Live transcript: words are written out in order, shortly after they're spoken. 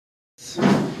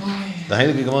The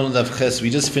Heilige Gemara on Daf Ches,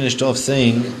 we just finished off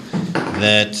saying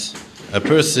that a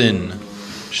person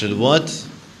should what?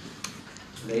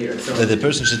 That the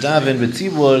person should daven with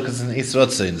tzibur because it's an eis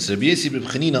rotzein. So we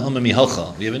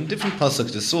have a different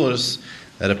pasuk, the source,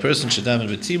 that a person should daven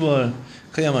with tzibur.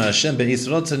 Kayamar Hashem be'eis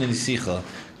rotzein nisicha.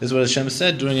 This is what Hashem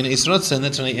said during an eis rotzein,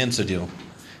 that's when I answered you.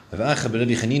 Rabbi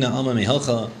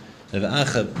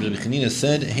Chanina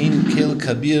said, Hein kil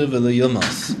kabir v'lo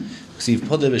yomas. It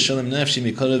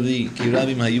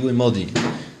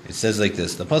says like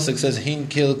this. The pasuk says, "Hein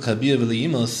kil kabir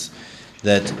v'liyimos,"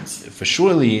 that for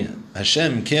surely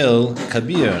Hashem kil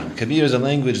kabir. Kabir is a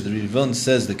language. The Rivon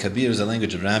says the kabir is a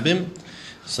language of rabbim.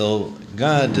 So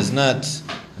God does not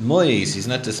mois. He's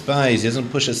not despised. He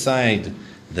doesn't push aside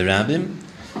the rabbim.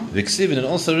 V'ksiv, and it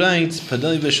also writes,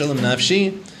 "Padai v'shalom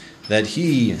nafshi," that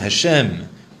He Hashem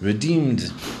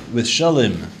redeemed with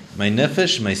shalom my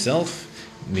nefesh, myself.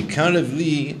 Mikarev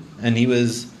li, and he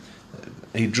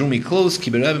drew me close,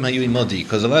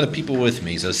 because a lot of people were with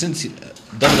me. So since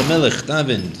David Melech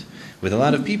davened with a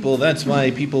lot of people, that's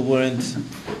why people weren't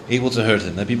able to hurt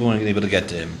him, that people weren't able to get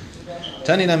to him.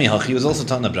 Tani Nami Hachi was also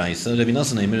taught in the Braisa. Rabbi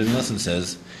Nassan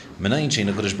says,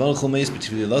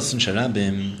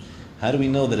 how do we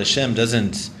know that Hashem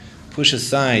doesn't push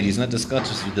aside, he's not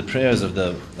disgusted with the prayers of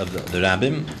the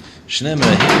rabbim?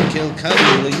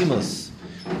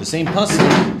 The same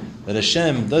pasuk that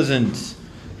Hashem doesn't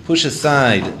push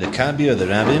aside the kabir, the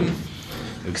rabbim,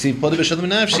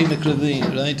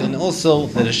 right? And also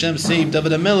that Hashem saved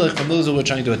David HaMelech from those who were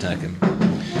trying to attack him.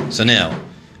 So now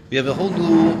we have a whole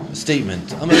new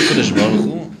statement. Amar Kodesh Baruch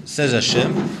Hu, says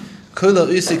Hashem, Kol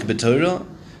ha'usik b'Torah,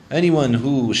 anyone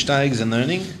who steigs in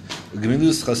learning,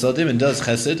 Gemilus chasadim, and does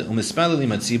chesed,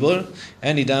 u'mispalalim hatzibor,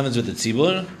 and he davens with the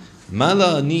tzibor,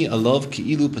 Mala ani alav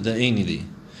ki'ilu pada'eni li.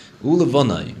 I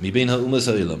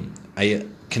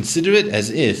consider it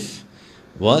as if,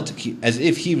 what? As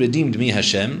if He redeemed me,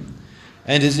 Hashem,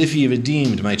 and as if He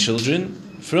redeemed my children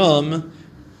from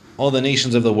all the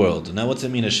nations of the world. Now, what's it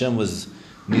mean? Hashem was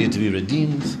needed to be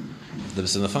redeemed. The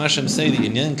Mefarshim say the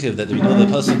in Yankiv that we know the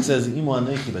pasuk says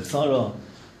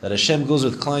that Hashem goes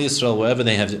with Klal Yisrael wherever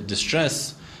they have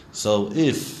distress. So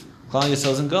if Klal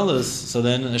Yisrael is in Galus, so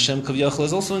then Hashem Kaviyachal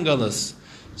is also in Galus.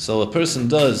 So a person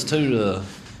does Torah,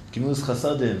 Gimulus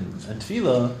Chasadim, and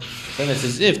Tefillah, then it's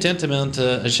as if tantamount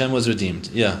to Hashem was redeemed.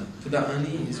 Yeah. So the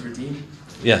ani is redeemed?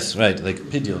 Yes, right. Like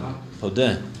Pidyon,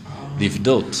 Podeh,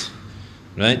 Livdot.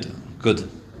 Right? Good.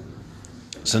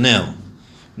 So now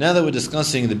that we're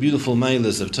discussing the beautiful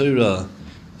mailas of Torah,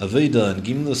 Aveda, and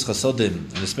Gimulus Chasadim,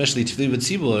 and especially Tefillah with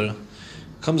Tzibor,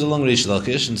 comes along Reish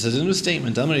Lakish and says a new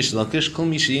statement. Amar Reish Lakish, Kol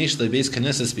mi sheyesh lebeis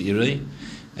kaneses be'irei,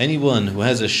 anyone who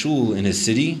has a shul in his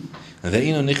city, and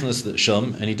he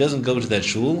doesn't go to that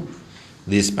shul,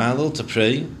 to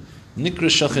pray,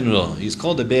 he's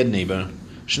called a bad neighbor.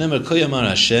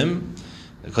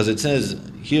 Because it says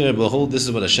here, behold, this is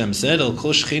what Hashem said,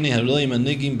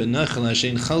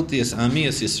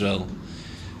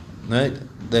 right?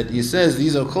 That He says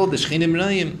these are called the Shchenim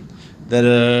Rayim, that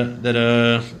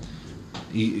are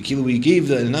we gave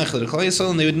the Nachal to Klal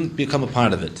Yisrael and they wouldn't become a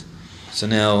part of it. So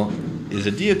now, is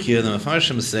a diuk here, the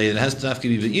Mefarshim say that it has to have to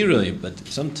be v'iroi, but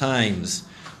sometimes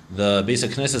the Beis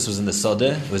HaKnesses was in the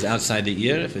Sodeh, it was outside the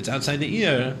ear. If it's outside the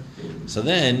ear, so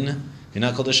then you're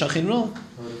not called a Shachin Ro.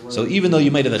 So even though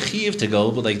you might have a chiv to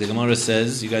go, but like the Gemara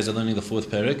says, you guys are learning the fourth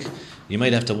parak, you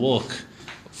might have to walk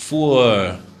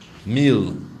 4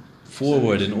 mil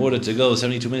forward in order to go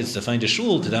 72 minutes to find a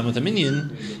shul to daven with a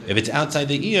minyan. If it's outside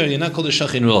the ear, you're not called a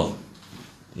Shachin Ro.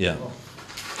 Yeah.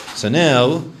 So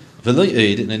now,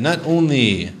 and not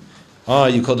only are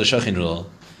you called a Shachin Ro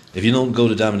if you don't go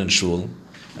to daven and shul,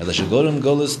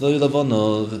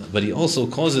 but he also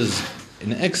causes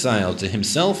an exile to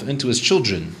himself and to his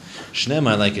children.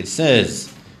 Shneimar, like it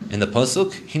says in the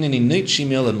pasuk,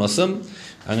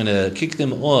 I'm going to kick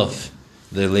them off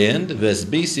their land. In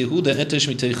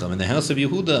the house of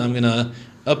Yehuda, I'm going to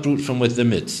uproot from with their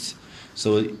midst.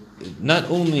 So not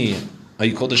only are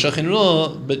you called a Shachin Ra,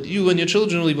 but you and your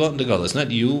children will be brought into Galus.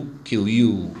 Not you, kill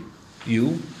you,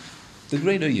 the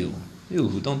greater you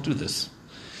who don't do this.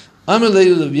 Amar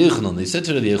le'u Rav Yochanan, they said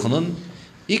to Rav Yochanan,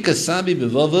 Ika sabi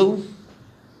bevavel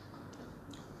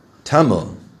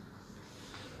tamo.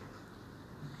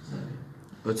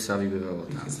 What's sabi bevavel?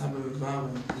 Ika sabi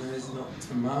bevavel is not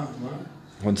tama.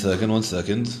 One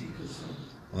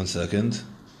second.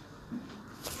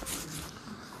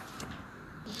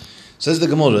 Says the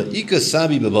Gemara, Ika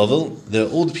Sabi Bavel, they're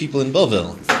old people in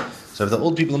Bavel. So if they're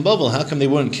old people in Bavel, how come they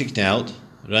weren't kicked out?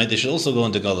 Right? They should also go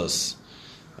into Galus.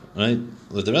 right?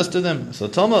 With the rest of them. So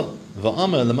Toma,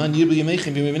 va'amar leman yirbu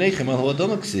yemechem v'yimenechem al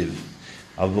ha'adam ksiv.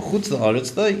 Al b'chutz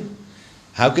la'aretz day.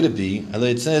 How could it be? Although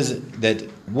it says that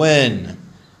when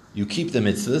you keep the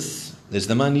mitzvahs, there's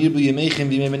the man yirbu yemechem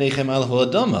v'yimenechem al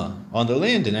ha'adama on the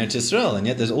land in Eretz Yisrael, and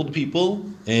yet there's old people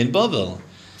in Bavel.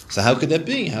 So how could that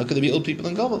be? How could there be old people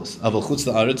in Gavos? Aval chutz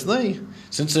la'aretz lei.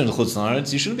 Since they're in the chutz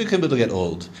la'aretz, you shouldn't be able to get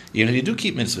old. Even if you do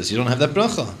keep mitzvahs, you don't have that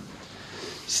bracha.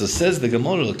 So says the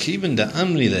Gemara, Kiven da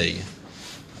amri lei,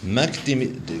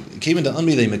 Kiven da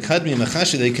amri lei, mekadmi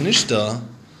mechashi lei kanishta,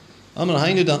 amar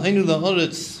hainu da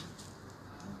la'aretz,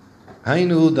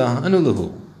 hainu da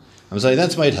anu. I'm sorry,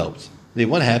 that's why it helped.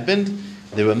 What happened?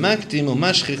 They were makdim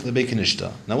u'mashchich lebei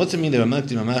kanishta. Now what's it mean they were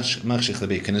makdim u'mashchich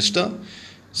lebei kanishta?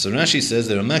 So Rashi says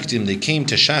they were makdim, they came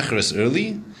to Shacharis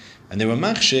early, and they were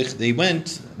machshich, they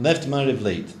left Mariv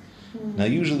late. Now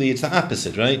usually it's the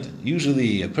opposite, right?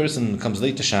 Usually a person comes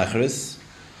late to Shacharis,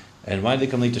 and why did they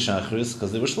come late to Shacharis?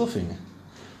 Because they were shluffing.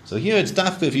 So here it's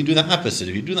dafka if you do the opposite.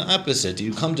 If you do the opposite,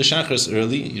 you come to Shacharis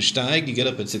early, you shtag, you get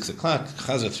up at 6 o'clock,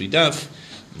 chazar 3 daf,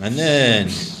 and then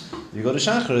you go to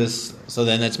Shacharis, so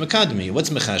then it's Makadmi. What's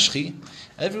Mechashchi?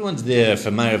 Everyone's there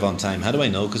for Mariv on time. How do I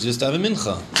know? Because you just have a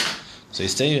mincha. So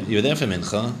you're there for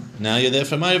Mincha, now you're there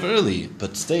for Mariv early,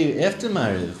 but stay after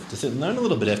Mariv, to sit and learn a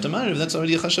little bit after Mariv, that's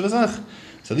already a chashav azach.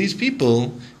 So these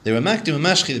people, they were makdim and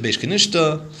mashchi the Beish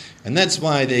Kanishta, and that's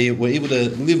why they were able to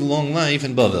live a long life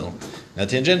in Bavel. Now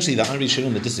tangentially, the Ari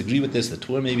Shalom that disagree with this, the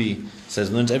Torah maybe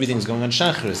says, learned everything's going on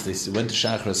Shacharis, they went to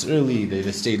Shacharis early, they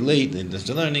stayed late, they did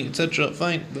learning, etc.,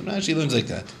 fine, but Rashi learns like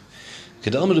that.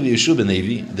 Kedamar Rabbi Yeshua ben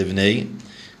Levi, the Vnei,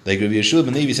 like Rabbi Yeshua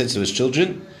ben Levi said to his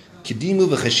children, Kidimu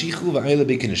v'chashichu v'ayla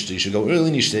bekinishta. You should go early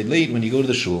and you should stay late when you go to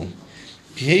the shul.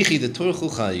 Pihechi the Torah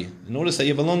chai. Notice that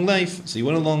you have a long life. So you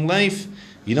want a long life,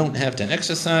 you don't have to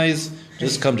exercise,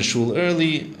 just come to shul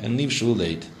early and leave shul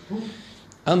late.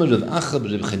 Amar Rav Acha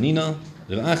b'Reb Chanina.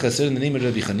 Rav Acha said in the name of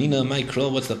Rabbi Chanina,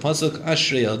 Ma'ikra, what's the pasuk?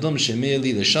 Ashrei Adam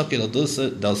sheme'eli l'shakel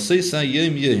dalseisa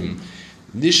yom yom.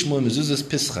 Lishmo mezuzas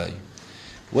pischai.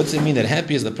 What's it mean that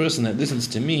happy is the person that listens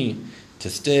to me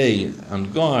to stay on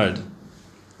guard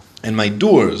and my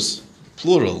doors,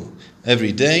 plural,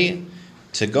 every day,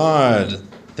 to guard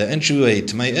the entryway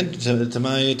to my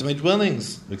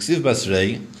dwellings.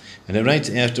 And it writes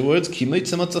afterwards, Ki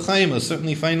I'll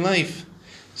certainly find life.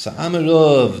 So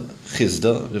Amarov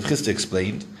Chizda, Rav Chizda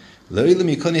explained, that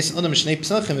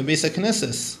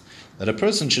a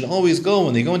person should always go,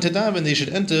 when they go into daven, they should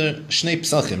enter Shnei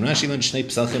Psachim. Rashi learned Shnei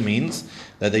Psachim means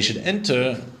that they should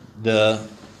enter the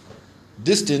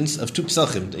distance of 2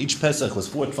 psachim. Each Pesach was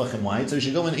 4 tefachim wide, so he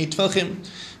should go in 8 tefachim.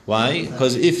 Why?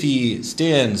 Because if he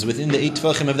stands within the 8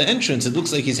 tefachim of the entrance, it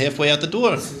looks like he's halfway out the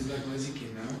door.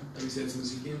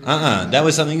 That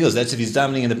was something else. That's if he's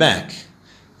davening in the back,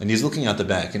 and he's looking out the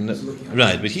back.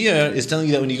 Right, but here is telling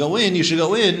you that when you go in, you should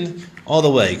go in all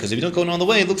the way, because if you don't go in all the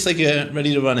way, it looks like you're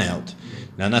ready to run out.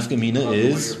 Now, nafkamina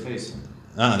is...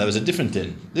 that was a different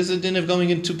din. This is a din of going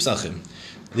in 2 psachim.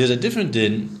 There's a different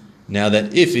din. Now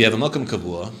that if you have a Malkam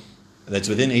Kavua that's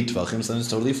within 8 Tvachim, so then it's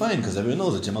totally fine, because everyone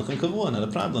knows it's a Malkam Kavua, not a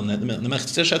problem. The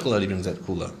Mechitzer Shekel already brings that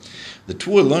Kula. The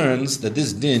Tur learns that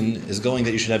this din is going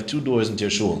that you should have 2 doors into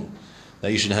your shul.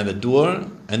 That you should have a door,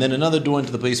 and then another door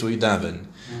into the place where you daven.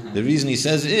 The reason he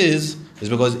says is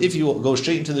because if you go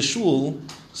straight into the shul,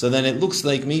 so then it looks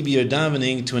like maybe you're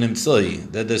davening to an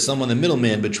Imtsoi, that there's someone, the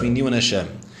middleman between you and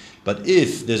Hashem. But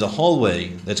if there's a hallway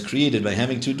that's created by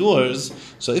having 2 doors,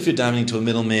 so if you're davening to a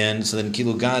middleman, so then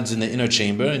Kilo God's in the inner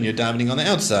chamber and you're davening on the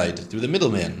outside through the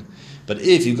middleman. But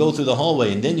if you go through the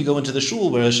hallway and then you go into the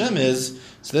shul where Hashem is,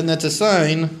 so then that's a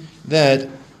sign that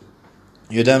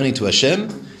you're davening to Hashem,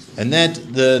 and that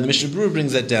the Mishnah Berurah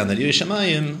brings that down, that Yirei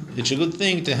Shamayim, it's a good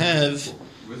thing to have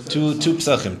 2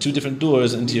 psachim, 2 different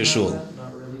doors into your shul.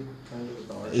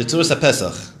 It's Tzuras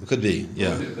HaPesach, it could be,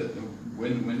 yeah.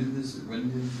 When did this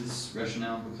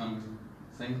rationale become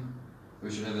a thing?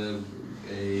 We should have a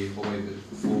hallway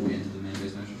before we enter the main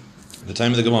base measure? The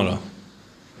time of the Gemara.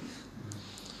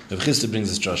 Rav Chizda brings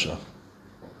this drasha.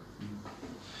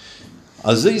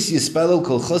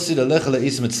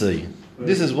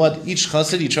 This is what each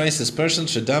chassid, he tries this person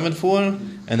should daven for,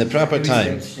 and the proper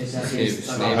time.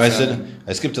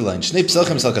 I skipped a line. Shnei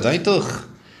psachim salkadaituch.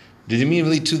 Did you mean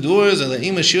really 2 doors?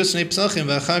 I'm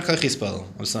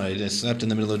sorry, I snapped in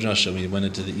the middle of drasha when he went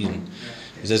into the Eden.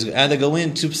 He says, either go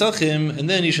in 2 psachim, and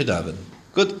then you should daven.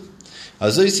 Good.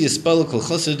 This is what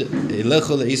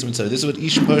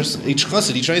each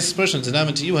chassid, he tries this person to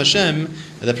daven to you, Hashem,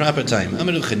 at the proper time.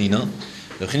 Amar Rav Chanina.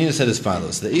 Rav Chanina said as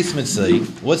follows: the Eis Mitzvah.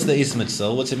 What's the Eis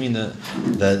Mitzvah? What's it mean?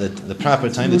 The proper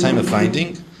time, the time of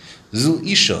finding. Zul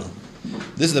Isha.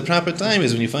 This is the proper time.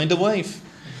 Is when you find a wife.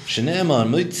 Shene'emar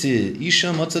moitzi isha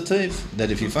matzah tov, that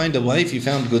if you find a wife, you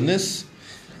found goodness.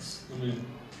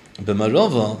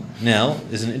 B'marova now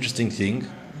is an interesting thing.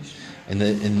 In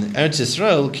Eretz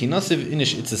Yisrael, kinasiv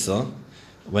inish itzasa,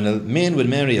 when a man would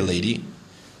marry a lady,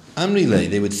 amrile,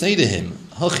 they would say to him,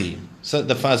 hachi, so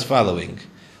the fast following,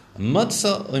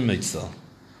 matzah or mitzah.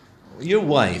 Your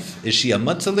wife, is she a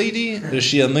matzah lady or is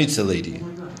she a mitzah lady?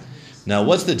 Now,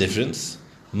 what's the difference?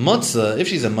 Matzah, if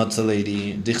she's a matzah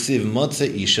lady, dichsiv matzah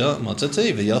isha, matzah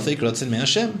tov, v'yafek ratzin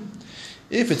me'Hashem.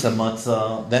 If it's a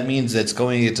matzah, that means it's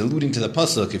alluding to the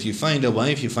pasuk. If you find a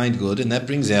wife, you find good, and that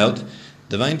brings out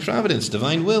divine providence,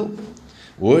 divine will.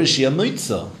 Or is she a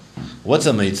mitzah? What's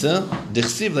a mitzah?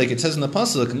 Dichsiv, like it says in the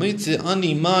pasuk, mitzah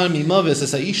ani mar mimaves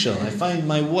es isha. I find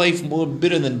my wife more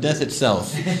bitter than death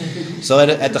itself. So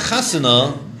at the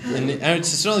chasana in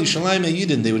Eretz Yisrael, Yishalayim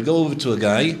Yidin, they would go over to a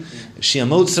guy. She a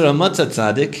motzar a matzah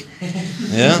tzaddik.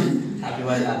 Yeah.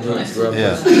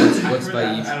 Yeah. What's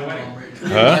by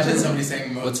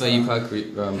What's Vayipak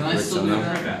Ritzona?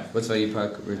 What's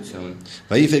Vayipak Ritzona?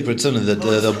 Vayifek Ritzona, that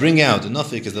they'll bring out, the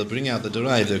nafik is they'll bring out, the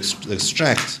derive, they'll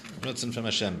extract Ritzon from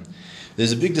Hashem.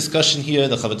 There's a big discussion here,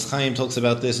 the Chavetz Chaim talks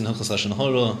about this in Hilchos Lashon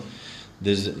Hara.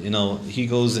 There's, he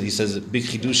goes and he says, big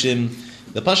chidushim.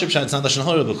 The Pashup Shah, it's not Lashon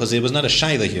Hara because there was not a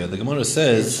shayla here. The Gemara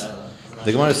says,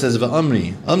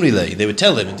 Amri lay. They would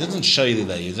tell him, it isn't shayli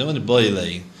lay, it's not boy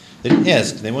lay. They didn't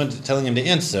ask, they weren't telling him the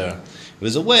answer. It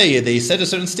was a way, they said a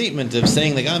certain statement of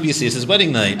saying, like, obviously, it's his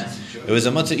wedding night. It was a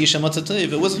matzah isha matzah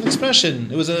tov. It wasn't an expression.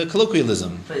 It was a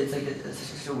colloquialism. But it's like,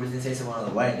 so when they say someone on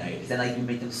the wedding night, is that like you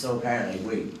make them so apparent, like,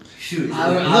 wait, shoot.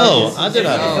 No,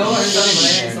 Adarabba.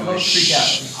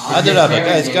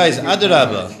 Adarabba, guys,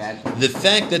 Adarabba. The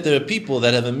fact that there are people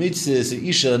that have a mitzvah, isha,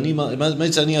 isha, mar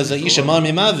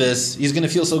mimaves, he's going to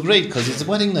feel so great because it's a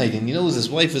wedding night and he knows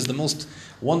his wife is the most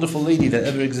wonderful lady that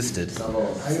ever existed.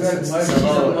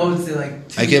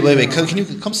 I can't wait. Can you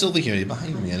come still over here? You're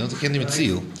behind me. I can't even see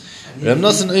you. So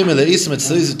what's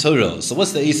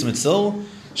the Eis Mitzvah?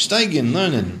 Steigin,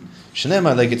 learning.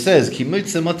 Shneimar, like it says, Ki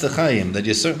Mitzvah Matzah Chayim, that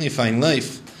you certainly find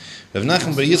life. Rav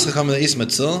Nachman Bar Yitzchak the Eis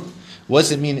Mitzvah. What's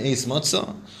it mean, Eis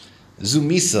Matzah? Zu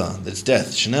Misa, that's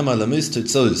death. Shneimar Lamis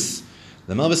Tutzos.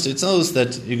 The Mavis Tutzos,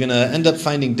 that you're going to end up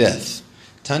finding death.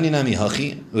 Tanya Nami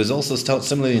Hachi, it was also taught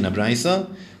similarly in Abraisa.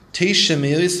 Teisha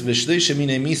Meis V'Shleisha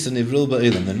Minei Misa Nivril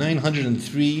Ba'elim. The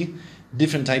 903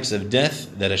 different types of death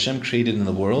that Hashem created in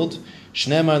the world.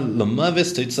 Shneimar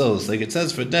Lamavis Tutzos. Like it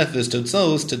says for death, there's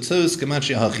Tutzos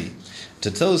Gematria Hachi.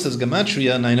 Tutzos is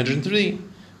Gematria 903.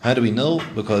 How do we know?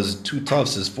 Because 2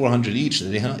 Tavs is 400 each,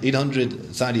 800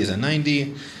 Tzadis are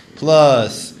 90,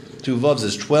 plus 2 Vavs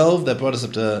is 12, that brought us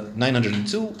up to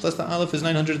 902, plus the Aleph is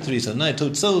 903. So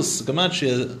Tutzos,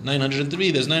 Gematria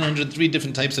 903, there's 903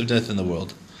 different types of death in the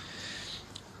world.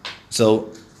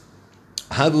 So,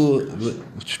 Hachi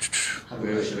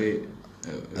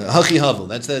Havel,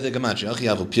 that's the Gematria, Hachi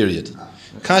Havel, period.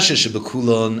 Kasha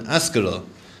Shebekulon Askara.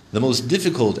 The most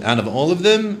difficult out of all of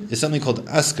them is something called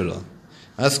Askara.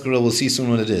 Askara, we'll see soon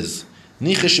what it is.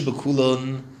 Nicha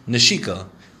Shebekulon Neshika.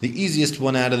 The easiest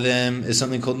one out of them is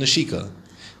something called Neshika.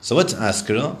 So what's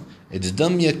Askara? It's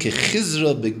Damya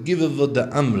Kechizra Begivava da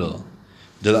Amra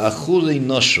de la Achure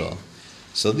Noshra.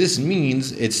 So this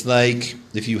means it's like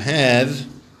if you have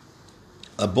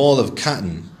a ball of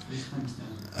cotton.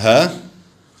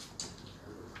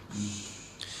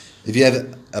 If you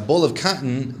have a ball of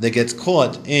cotton that gets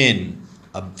caught in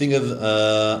a thing of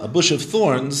a bush of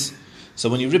thorns, so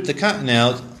when you rip the cotton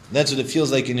out, that's what it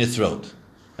feels like in your throat.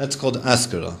 That's called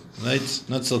askara, right?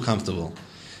 Not so comfortable.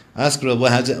 Askara,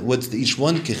 what's each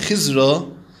one?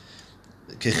 Kechizra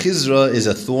is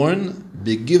a thorn.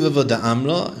 Begivava da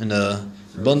amra, in a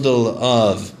bundle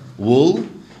of wool.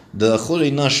 The achore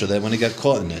nasha, that when it got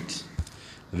caught in it.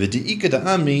 V'di'ika da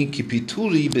amri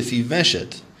kipituri b'fi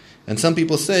veshet. And some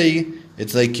people say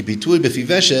it's like kipituri b'fi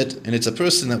veshet, and it's a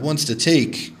person that wants to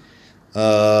take,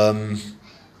 like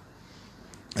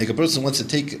a person wants to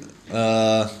take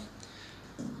a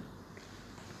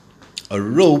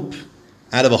rope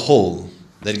out of a hole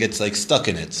that gets like stuck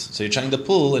in it. So you're trying to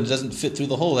pull and it doesn't fit through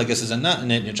the hole. I guess there's a knot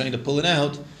in it and you're trying to pull it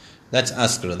out. That's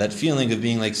askara, that feeling of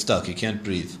being like stuck. You can't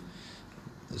breathe.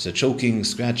 It's a choking,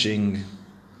 scratching,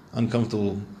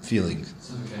 uncomfortable feeling.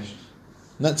 Suffocation.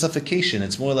 Not suffocation.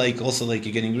 It's more like also like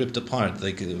you're getting ripped apart.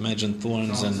 Like imagine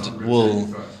thorns and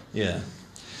wool. Yeah.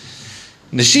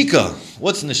 Neshika.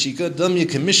 What's neshika? Damya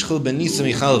kemishchel benisa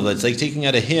michalva. It's like taking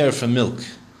out a hair from milk.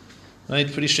 Right?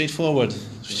 Pretty straightforward.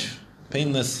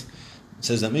 Painless. It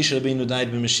says that Moshe Rabbeinu died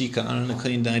by Meshika, Aaron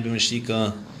HaKohen died by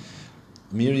Meshika,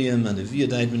 Miriam and Avia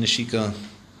died by Neshika.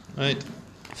 Right?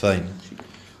 Fine.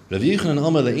 Rav Yochanan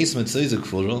Omer le'es mitzvah is a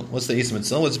kvura. What's the es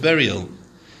mitzvah? It's burial.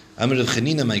 Amar Rav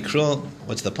Chanina Maikro.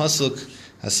 What's the pasuk?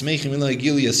 Hasmeichim ilai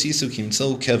gili yasisu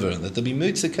kimtzo kever. That there be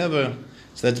mitzvah kever.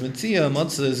 So that's mitzvah,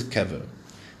 matzah is kever.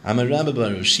 Amar Rabba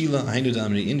bar Rav Shila, Hainu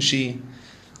Damri Inshi.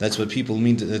 That's what people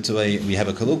mean. That's why we have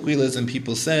a colloquialism.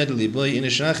 People said, Liboy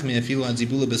inish rachmi afilu ad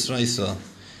zibula b'sraisa.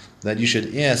 That you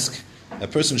should ask, a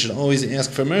person should always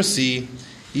ask for mercy,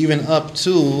 even up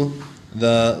to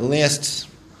the last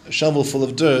shovel full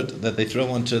of dirt that they throw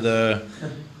onto their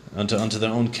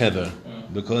own kever,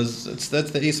 because that's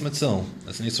the es mitzvah.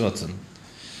 That's an es ratzon.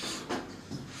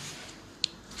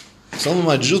 Some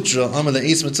Jutra Amar the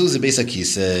es mitzvah is a beis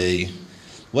hakisei.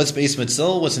 What's beis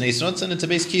mitzvah? What's an es ratzon? It's a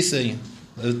beis kisei,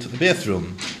 a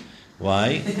bathroom.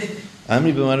 Why?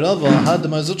 Amri b'marava had the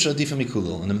marzutra difa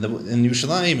mikulo. In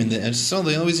Yerushalayim, in the Eretz,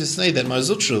 they always just say that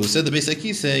marzutra, who said the beis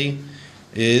hakisei,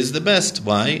 is the best.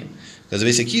 Why? Because the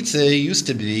beis hakisei used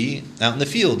to be out in the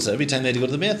field. So every time they had to go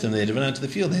to the bathroom, they had to run out to the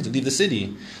field. They had to leave the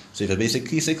city. So if a beis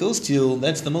hakisei close to you,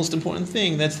 that's the most important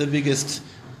thing. That's the biggest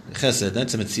chesed.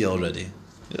 That's a mitzvah already.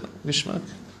 Yeah, Gishmak.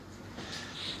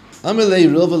 Amalei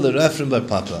Rava leRafram bar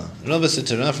Papa. Rava said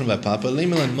to Rafram bar Papa,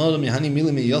 Leimel and Moram Yehani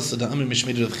Milim Yosada Amr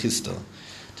Mishmeder of Chista.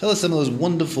 Tell us some of those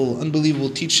wonderful, unbelievable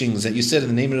teachings that you said in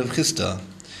the name of Chista.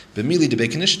 B'mili de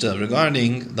Bekanishta,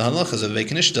 regarding the halachas of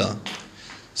Bekanishta.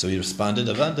 So he responded,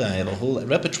 Avada, I have a whole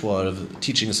repertoire of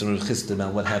teachings from Rav Chista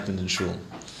about what happened in Shul.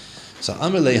 So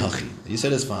Amalei Hachi, he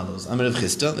said as follows, Amr Rav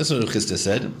Chista, this is what Rav Chista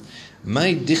said,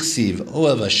 Mai dichsiv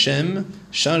oav Hashem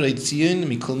sharei tzion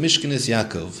mikol mishkenes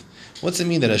Yaakov. What's it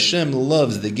mean that Hashem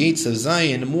loves the gates of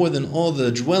Zion more than all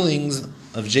the dwellings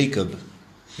of Jacob?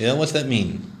 Yeah, what's that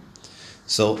mean?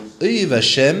 So,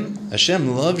 Hashem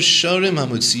loves Sharim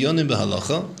HaMutziyonim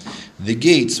B'Halacha, the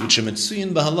gates which are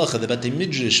Mitzuyin B'Halacha, the Batei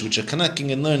Midrash, which are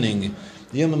knocking and learning,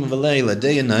 Yomim V'Leila,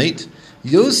 day and night.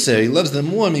 Yoser, he loves them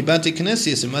more, Mi Batei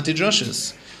Knesias and Batei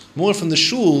Drashas, more from the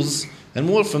shuls and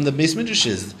more from the base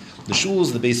midrashes. The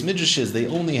shuls, the base midrashes, they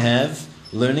only have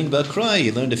learning Ba'Krai.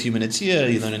 You learned a few minutes here,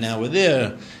 you learned an hour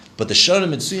there. But the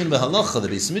Sharim Mitzuyin B'Halacha, the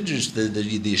base midrash, the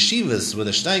yeshivas, where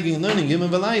they're steiging and learning Yomim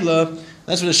V'Leila,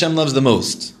 that's what Hashem loves the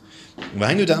most. And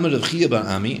that's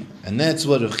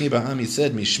what Rav Chia bar Ami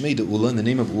said, Mishmei de Ula, in the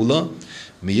name of Ula,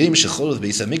 Miyim Shechol of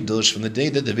Beis HaMikdash, from the day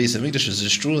that the Beis HaMikdash is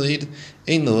destroyed,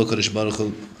 Ein lo Kadosh Baruch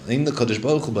Hu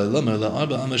ba'Lamer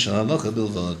la'arba amos shel halacha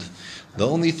bilvad. The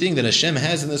only thing that Hashem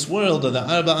has in this world are the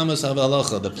arba amos of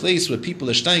halacha, the place where people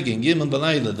are steiging, Yom and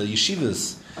Balayla, the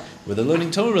yeshivas, where they're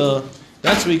learning Torah.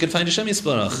 That's where you can find Hashem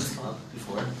Yisparach.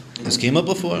 Before? This came up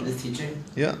before. This teaching?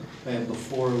 Yeah. And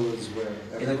before was where?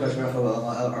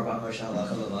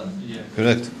 Yeah.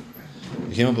 Correct.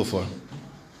 It came up before.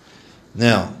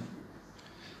 Now,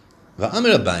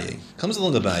 Va'amir Abaye, comes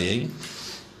along Abaye,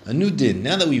 a new din.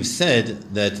 Now that we've said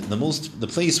that the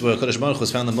place where Kadosh Baruch Hu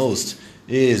was found the most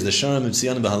is the Sharim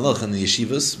Mitziyanim B'Halach and the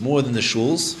yeshivas, more than the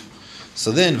shuls.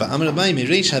 So then, Va'amir Abaye,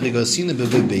 Mireish Havigosina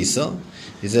B'Vig Beisa,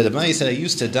 is that Abaye said, I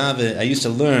used to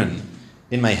learn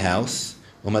in my house,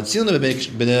 and I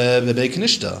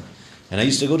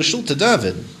used to go to shul to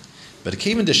daven. But it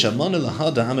came into Shamana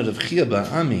Lahada Amar Rav Chia bar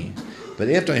Ami. But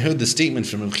after I heard the statement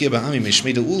from Rav Chia bar Ami,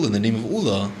 Mishmei de Ula, in the name of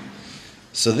Ula,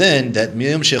 so then that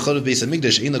Miyam Shechor Beis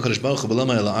HaMikdash Ein LaKadosh Baruch Hu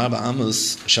b'Lamer Ela Arba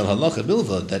Amos Shel Halacha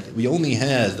Bilvad, that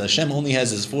Hashem only has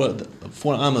his four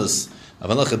amos of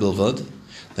Halacha Bilvad.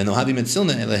 Then Ohavi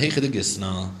Metzilna Ela Heichad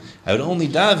Gisna. I would only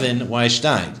daven where I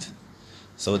steiged.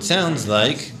 So it sounds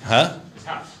like,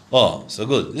 Oh, so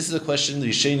good. This is a question the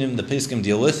Yishenim, the Peskim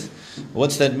deal with.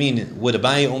 What's that mean? Would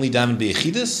Abaye only daven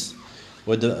b'yechidus?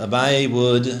 Or Abaye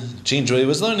would change the way he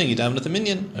was learning? He davened with the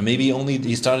minyan, or maybe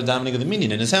he started davening with the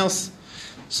minyan in his house.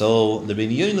 So the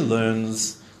Ben Yonah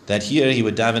learns that here he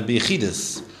would daven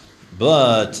b'yechidus,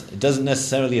 but it doesn't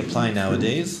necessarily apply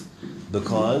nowadays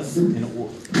because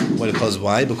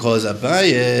why? Because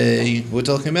Abaye, we're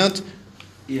talking about.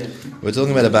 Yeah. We're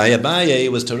talking about Abaye. Abaye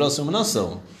was Tarasu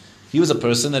Manaso. He was a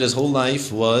person that his whole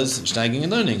life was steiging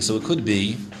and learning. So it could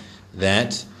be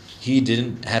that he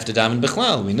didn't have to daven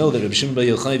b'chlal. We know that Rabbi Shimon bar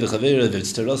Yochai v'chavera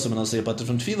it's terasum and also yapater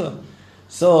from tefillah.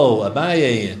 So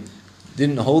Abaye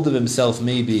didn't hold of himself.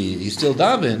 Maybe he still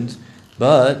davened,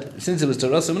 but since it was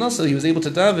terasum and also he was able to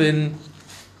daven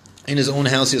in his own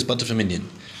house. He was pater from minyan.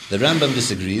 The Rambam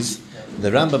disagrees.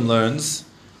 The Rambam learns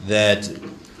that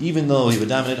even though he would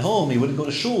daven at home, he wouldn't go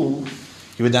to shul.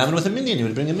 He would daven with a minyan. He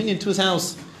would bring a minyan to his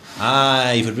house.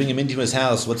 If you bring him into his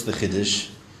house, what's the chiddush?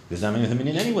 He was davening with a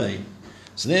minyan anyway.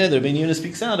 So there, the Rebbeinu Yonah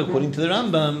speaks out. According to the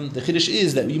Rambam, the chiddush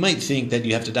is that you might think that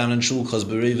you have to daven in shul because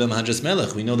b'reiva mahadras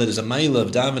melech. We know that there's a ma'ila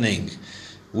of davening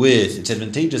it's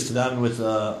advantageous to daven with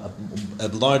a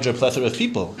larger plethora of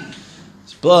people.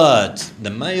 But the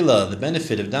Maila, the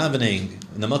benefit of davening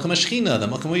in the Makam Ashchina, the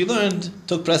Makam where you learned,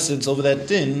 took precedence over that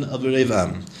din of Rav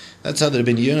Am. That's how the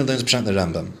Rabbi Yonah learns Pshat in the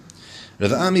Rambam.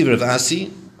 Rav Ami and Rav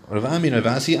Asi,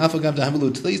 Afagav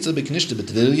Dahabalu Tleisa Beknishta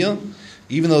Betvilya,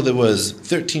 even though there was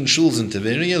 13 shuls in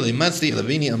Tiberia,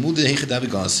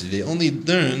 they only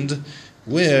learned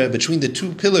where between the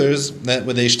two pillars that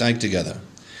where they steig together.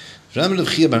 Same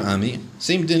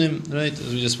dinim, right,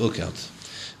 as we just spoke out.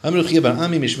 Rav Chia bar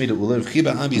Ami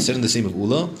said in the same of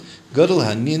Ula, Gadol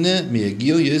hanine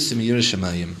mi'agiyos mi'yiras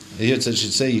shamayim. Here it should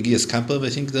say Yigiyas Kappa, but I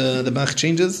think the Bach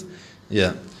changes.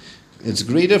 Yeah. It's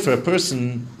greater for a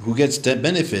person who gets that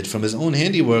benefit from his own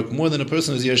handiwork more than a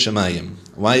person who's Yiras Shamayim.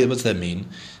 Why? What's that mean?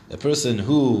 A person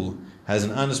who has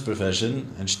an honest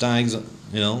profession and steigs,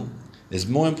 is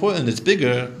more important, it's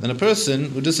bigger than a person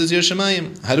who just is Yiras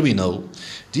Shamayim. How do we know?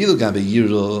 Dilu gabe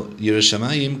Yiras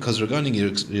Shamayim, because regarding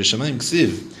Yiras Shamayim,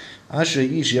 Ksiv, Asher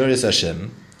Ish Yaris Hashem,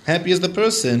 happy is the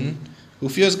person who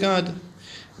fears God.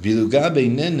 Dilu gabe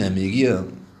Nena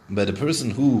Migiyah, but a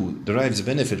person who derives a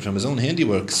benefit from his own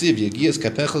handiwork, it says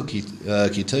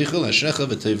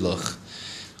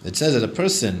that a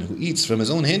person who eats from his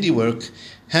own handiwork,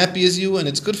 happy is you and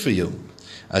it's good for you.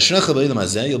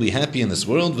 You'll be happy in this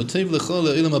world, and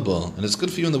it's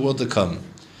good for you in the world to come.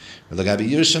 But regarding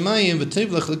Yiras Shamayim,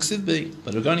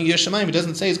 it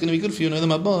doesn't say it's going to be good for you in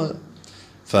Olam Haba.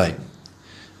 Fine.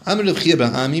 So now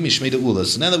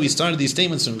that we started these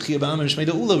statements from Rav Chia bar Ami Mishmei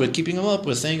Ula, we're keeping them up.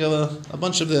 We're saying a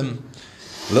bunch of them.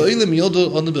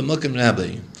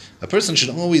 A person should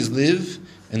always live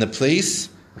in the place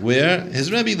where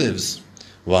his Rebbe lives.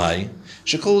 Why?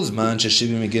 The whole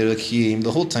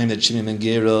time that Shimon ben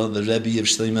Gera, the Rebbe of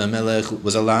Shlomo Melech,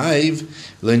 was alive,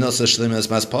 then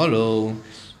Shlomo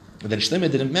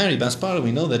didn't marry Baspara.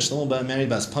 We know that Shlomo married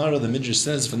Baspara. The Midrash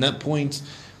says from that point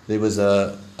there was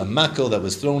a mako that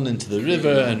was thrown into the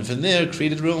river, and from there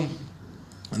created Rome.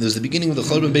 And there was the beginning of the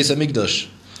Chorban Beis HaMikdash.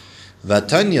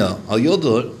 Vatanya al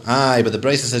Yodur. But the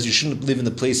Brisa says you shouldn't live in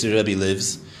the place where Rebbe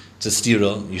lives. It's a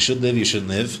stira. You should live, you shouldn't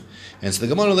live. And so the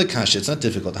Gemara lekasha, it's not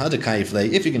difficult. If you're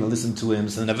going to listen to him,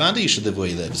 so then Avada you should live where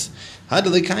he lives. But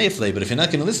if you're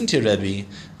not going to listen to your Rebbe,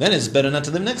 then it's better not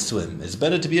to live next to him. It's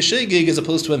better to be a shegig as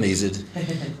opposed to a mazid. What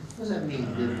does that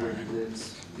mean, live where he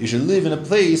lives? You should live in a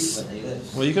place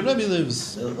where your Rebbe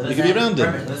lives. You can be around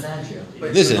him.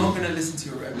 But listen, you're not going to listen to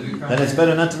your Rebbe. Then it's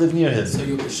better not to live near him. So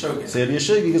you'll be shogeg. So you'll be a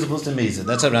shogeg as opposed to a mazid.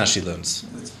 That's how Rashi learns.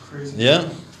 That's crazy. Yeah?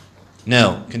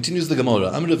 Now, continues the Gemara.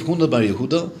 Amar Rav Huna bar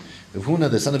Yehuda. Rav Huna,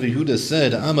 the son of Yehuda,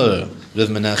 said, Amar Rav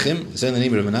Menachem, said in the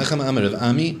name of Rav Menachem, Amar Rav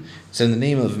Ami, said in the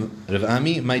name of Rav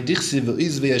Ami, My dichsiv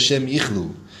izve Hashem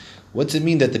yichlu. What's it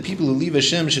mean that the people who leave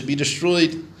Hashem should be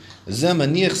destroyed? This is a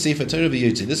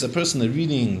person that's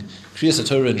reading Kriyas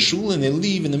Torah in Shul and they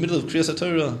leave in the middle of Kriyas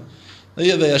Torah. They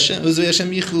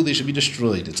should be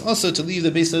destroyed. It's also to leave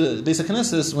the Beis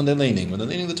HaKnesses when they're laning. When they're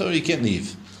laning the Torah, you can't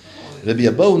leave. Rabbi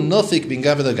Abahu Nothik bin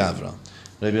Gavra the Gavra.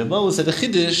 Rabbi Abahu said a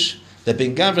chiddush that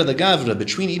bin Gavra the Gavra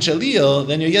between each aliyah,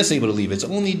 then you're yes able to leave. It's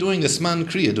only during the Zman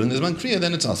Kriya. During the Zman Kriya,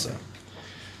 then it's also.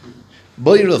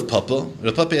 Boy Rav Papa.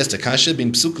 Rav Papa asked a kasha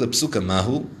bin psuk le psuka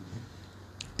mahu.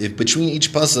 If between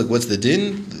each pasuk, what's the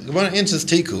din? The Gemara answers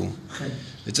teku.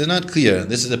 It's not clear.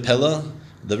 This is a pella.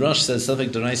 The Rosh says Savik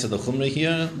Deraisa the Chumra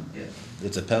here.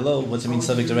 It's a pella. What's it mean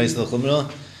Savik Deraisa the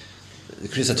Chumra?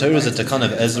 Kriyas Torah is a takan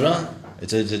of Ezra.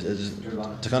 It's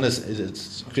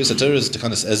Kriyas Torah is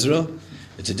takan of Ezra.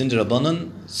 It's a din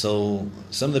d'Rabbanan. So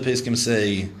some of the Pesachim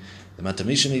say the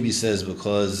Matamisha maybe says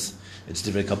because it's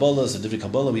Divrei Kabbalah. So Divrei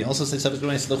Kabbalah we also say Savik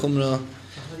Deraisa the Chumra.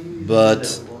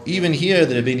 But even here,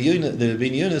 the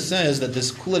Rebbeinu Yonah says that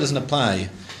this kula doesn't apply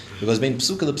because bein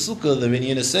psuka the psuka, the Rebbeinu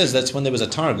Yonah says that's when there was a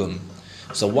targum.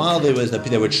 So while they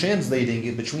were translating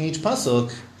it between each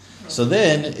pasuk, so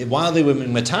then while they were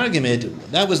matargim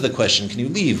it, that was the question: can you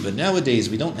leave? But nowadays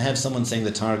we don't have someone saying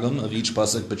the targum of each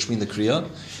pasuk between the kriya.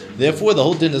 Therefore, the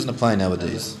whole din doesn't apply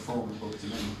nowadays.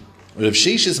 Rav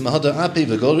Sheshis mahadar ape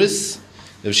v'goris.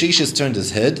 Rav Sheshis turned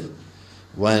his head.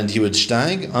 When he would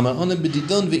steig, he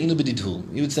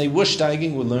would say, we're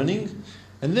steiging, we're learning,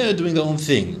 and they're doing their own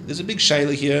thing. There's a big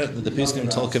shaila here that the Pesachim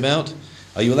talk about.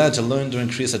 Are you allowed to learn during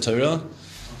Kriyas Torah?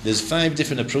 There's 5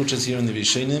 different approaches here in the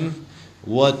Rishonim.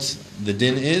 What the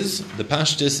din is, the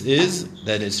pashtus is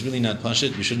that it's really not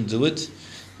pashut, you shouldn't do it.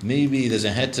 Maybe there's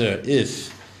a heter if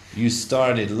you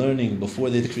started learning before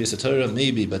the Kriyas Torah,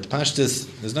 maybe, but pashtus,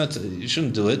 you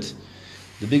shouldn't do it.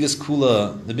 The biggest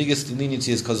kula, the biggest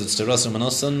leniency is because it's terasar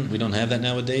manasan. We don't have that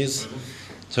nowadays.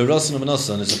 Torah and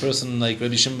Manasseh, and it's a person like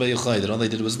Rabbi Shimon Bar Yochai that all they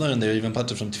did was learn. They were even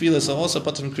patur from Tefillah, so also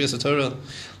patur from Kriyas Torah.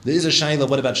 There is a shayla.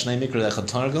 What about Shnei Mikra Echad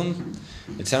Targum?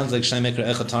 It sounds like Shnei Mikra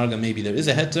Echad Targum. Maybe there is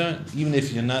a heter, even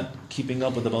if you're not keeping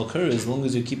up with the Balkur. As long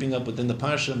as you're keeping up within the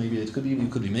parsha, maybe it could be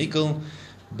Mekel.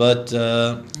 But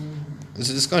there's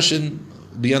a discussion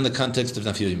beyond the context of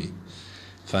Nafyoimi.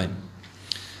 Fine.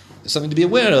 There's something to be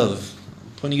aware of.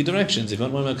 Pointing you directions. If you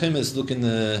want more Makimis, look in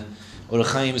the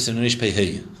Orach Chaim Rish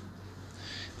Pehei.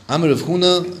 Amar Rav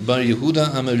Huna bar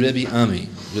Yehuda Amar Rebbe Ami.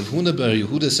 Rav Huna bar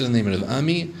Yehuda said the name of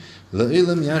Ami.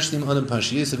 La'ilam yashlim adam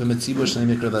parshiyes v'metzibur Shnei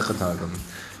Mikra v'Echad Targum.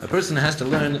 A person has to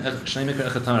learn Shnei Mikra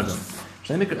Echad Targum.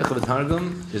 Shnei Mikra Echad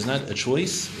Targum is not a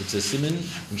choice. It's a siman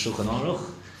in Shulchan Aruch.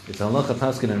 It's a halacha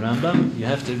paskin and Rambam. You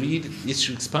have to read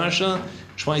Yisruk's parsha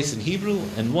twice in Hebrew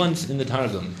and once in the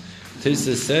Targum.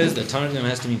 Tosfos says that Targum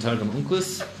has to be Targum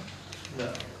Unclus.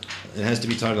 It has to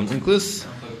be Targum Unclus.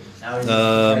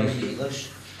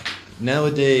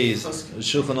 Nowadays,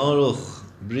 Shulchan Aruch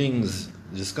brings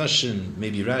discussion.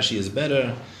 Maybe Rashi is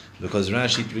better because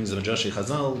Rashi brings the Madrashi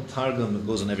Chazal. Targum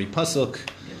goes on every pasuk,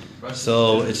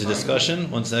 so it's a discussion.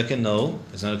 1 second, no,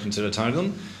 it's not considered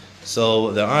Targum.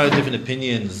 So there are different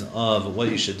opinions of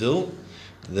what you should do.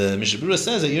 The Mishabura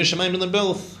says that Yerushalayim learn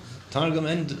both Targum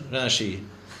and Rashi.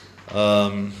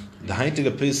 The Haitig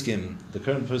Poskim, the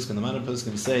current Poskim, the modern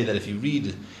Poskim say that if you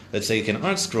read, let's say, an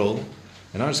art scroll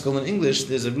in English,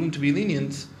 there's a room to be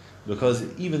lenient because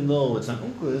even though it's not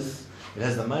Unclus, it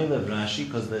has the Maila of Rashi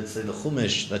because let's say the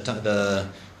Chumash,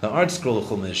 the art scroll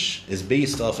Chumash is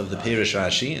based off of the Perish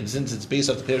Rashi, and since it's based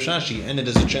off the Perish Rashi and it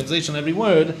is a translation of every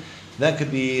word, that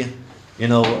could be,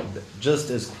 just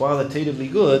as qualitatively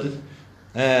good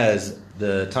as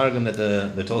the Targum that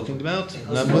they're talking about.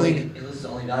 And I'm willing. English is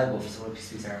only valuable for someone who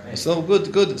speaks Aramaic. So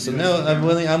good. So now I'm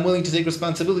willing to take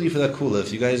responsibility for that kula.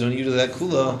 If you guys want to use that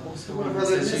kula.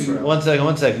 1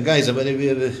 second, guys.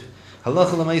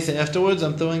 Halacha l'maisa. Afterwards,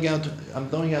 I'm throwing out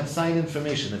signed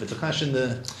information. If it's a question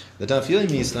the daf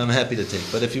yomi, I'm happy to take.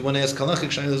 But if you want to ask halachic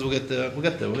shaylas, we'll get there.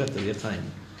 We have time.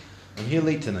 I'm here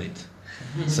late tonight.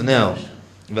 So now,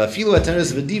 v'afilu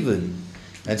ateres v'divun.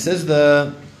 It says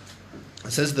the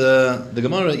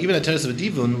Gemara, even at Teres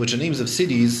V'Divun, which are names of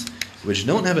cities which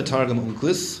don't have a Targum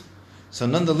Unclus, so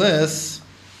nonetheless,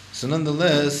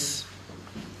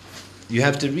 you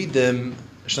have to read them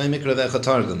Shnei Mikra v'Echad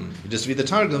Targum. You just read the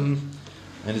Targum,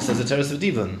 and it says at Teres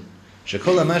V'Divun.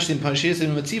 Shekol HaMashlim Parshiyos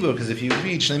V'Metzibur, because if you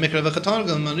read Shnei Mikra v'Echad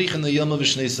Targum, Marichin Yom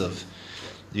V'Shnesav.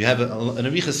 You have an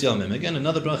Arichas Yomim. Again,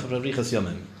 another bracha of Arichas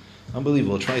Yomim.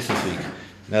 Unbelievable, twice this week.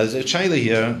 Now there's a chayla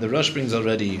here. The Rosh brings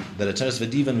already that at Teres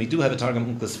V'Divan we do have a Targum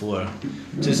Unclus for.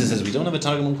 Tosfos says we don't have a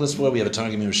Targum Unclus for. We have a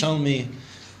Targum Yerushalmi.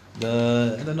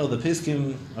 I don't know. The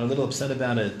Peskim are a little upset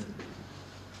about it.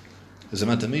 There's a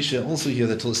Matamisha also here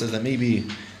that says that maybe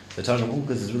the Targum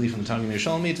Unclus is really from the Targum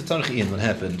Yerushalmi. It's a Tarchian what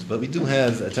happened, but we do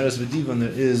have at Teres V'Divan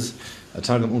there is a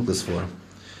Targum Unclus for.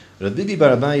 Rabbi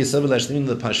Bar Abai Yisrael Ashlim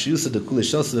the Pashiusa the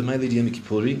Kulishas the Ma'ilid Yom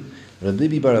Kippuri.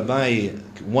 Rabbi Bar Abai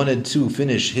wanted to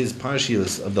finish his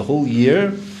parshios of the whole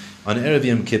year on Erev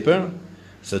Yom Kippur.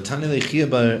 So Tanei Chia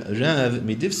Bar Rav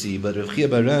Midivsi, but Rav Chia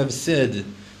Bar Rav said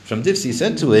from Divsi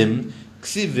said to him,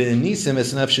 Ksiv Nisem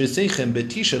Esnaf Shirseichem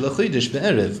Betisha Lachodesh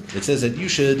Be'erev. It says that you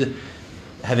should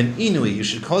have an inui, you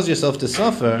should cause yourself to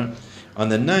suffer on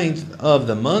the 9th of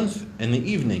the month in the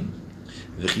evening.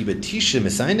 We fast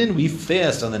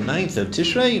on the 9th of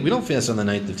Tishrei. We don't fast on the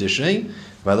 9th of Tishrei.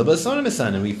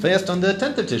 We fast on the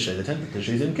 10th of Tishrei. The 10th of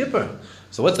Tishrei is in Kippur.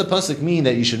 So what's the pasuk mean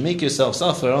that you should make yourself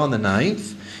suffer on the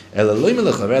 9th?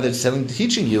 Rather, it's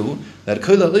teaching you that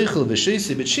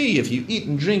if you eat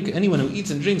and drink, anyone who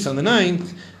eats and drinks on the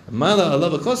 9th,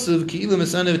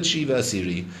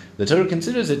 the Torah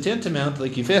considers it tantamount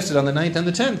like you fasted on the 9th and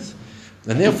the 10th.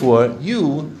 And therefore,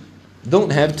 you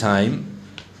don't have time.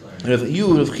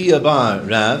 You, Rav Chia Bar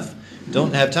Rav,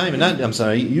 don't have time.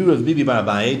 You, Rav Bibi Bar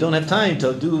Abai, don't have time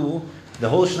to do the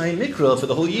whole Shnei Mikra for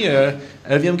the whole year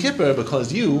of Yom Kippur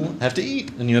because you have to eat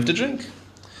and you have to drink.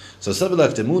 So so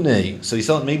he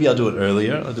thought maybe I'll do it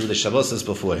earlier. I'll do the Shabbos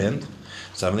beforehand.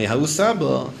 So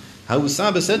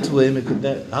Hausaba said to him,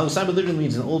 Hausaba literally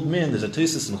means an old man. There's a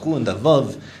Tosfos in Chulin that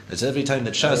love. That's every time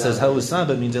that Shas says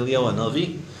Hausaba means Eliyahu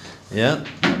Hanavi. Yeah,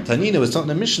 Tanina was talking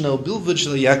to Mishnah Bilvud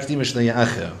Shel Yakdim Shel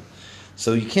Ya'acher.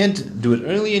 So you can't do it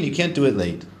early and you can't do it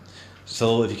late.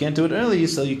 So if you can't do it early,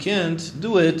 so you can't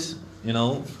do it,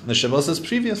 the Shabbos is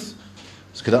previous.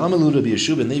 So Kada Amalu Rabbi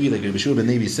Yeshua ben Levi, like Rabbi Yeshua ben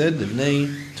Levi said, Livnei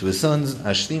to his sons,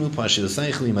 Ashlimu Pashil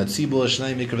Seichli Matzibo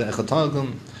Shnei Mikra Echad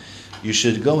Targum. you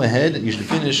should go ahead and you should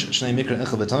finish Shnei Mikra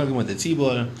Echel B'Targum with the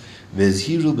Tzibor,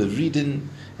 V'Zhiru B'Vridin,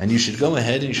 and you should go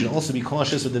ahead and you should also be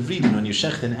cautious with the Vridin. When you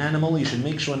shecht an animal, you should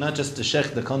make sure not just to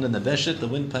shecht the kond and the veshet, the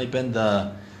windpipe and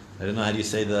the, I don't know how do you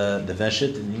say the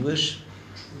veshet in English?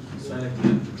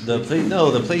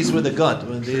 The place where the gut,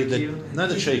 not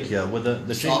the trachea, where the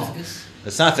Esophagus?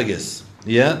 esophagus.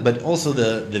 Yeah, but also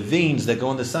the veins that go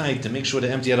on the side to make sure to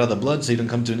empty out all the blood so you don't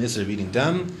come to an issur of eating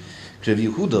dam. Rabbi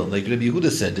Yehuda, like Rabbi Yehuda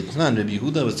said, Rabbi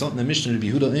Yehuda was taught in the Mishnah, Rabbi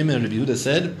Yehuda Omer, Rabbi Yehuda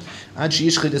said, Ad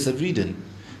she'ishchid es avridin,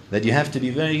 that you have to be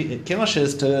very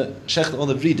cautious to shecht all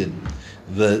the vridin.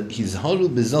 He's haru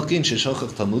bezakin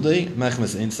sheshachach talmudei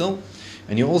machmas einsel,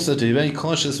 and you also have to be very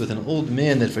cautious with an old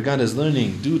man that forgot his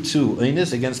learning due to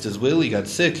oinus against his will. He got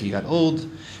sick, he got old.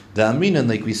 The aminan,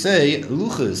 like we say,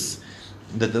 luchus,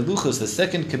 that the luchus, the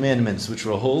second commandments, which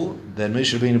were whole, that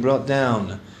Moshe Rabbeinu brought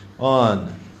down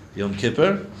on Yom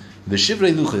Kippur, the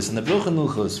Shivrei Luchos and the Brochen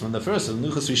Luchos from the first of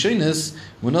Luchos Rishonis,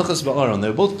 Munachas Ba'aron.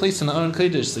 They're both placed in the Aron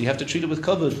Kodesh, so you have to treat it with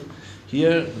kavod.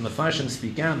 Here, the Mefarshim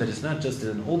speak out that it's not just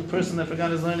an old person that forgot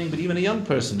his learning, but even a young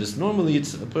person. Just normally,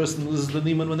 it's a person who loses the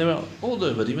limud when they were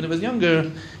older, but even if it's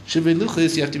younger, Shivrei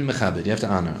Luchos, you have to be mechabed, you have to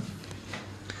honor.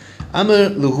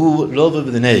 Amar Luhu Rova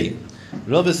B'nei.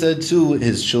 Rava said to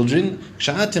his children,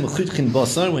 Sha'atem chutchin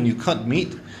basar, when you cut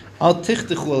meat, al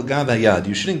tichtichu al gav hayad.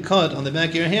 You shouldn't cut on the back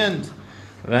of your hand.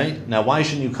 Right? Now, why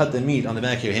shouldn't you cut the meat on the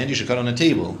back of your hand? You should cut on a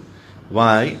table.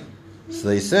 Why? So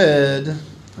they said,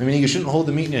 you shouldn't hold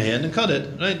the meat in your hand and cut it.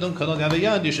 Right? Don't cut on gav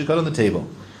hayad, you should cut on the table.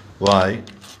 Why?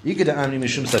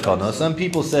 Some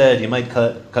people said you might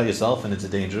cut yourself and it's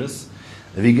dangerous.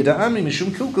 Or you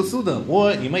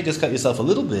might just cut yourself a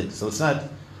little bit. So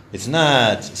it's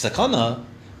not sakana,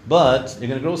 but you're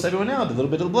going to gross everyone out. A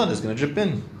little bit of the blood is going to drip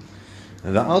in.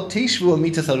 And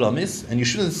you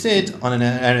shouldn't sit on an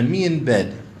Aramean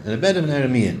bed, in a bed of an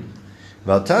Aramean.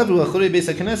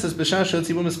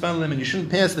 And you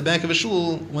shouldn't pass the back of a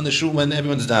shul when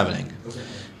everyone's davening. Okay.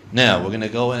 Now we're going to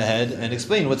go ahead and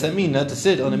explain what's that mean, not to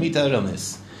sit on a mita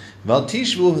aramis. What's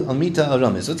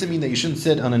it mean that you shouldn't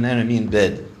sit on an Aramean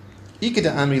bed?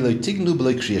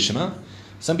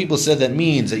 Some people said that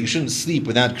means that you shouldn't sleep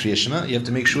without Kriya Shema. You have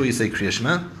to make sure you say Kriya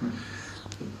Shema.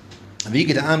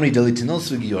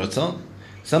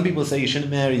 Some people say you shouldn't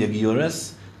marry a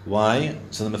Giyores. Why?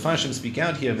 So the Mefarshim speak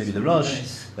out here, maybe the Rosh,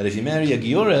 that if you marry a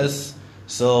Giyores,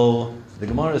 so the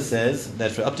Gemara says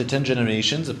that for up to 10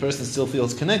 generations, a person still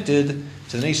feels connected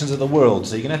to the nations of the world.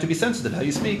 So you're going to have to be sensitive how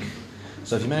you speak.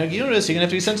 So if you marry a Giyores, you're going to have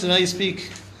to be sensitive how you speak.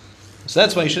 So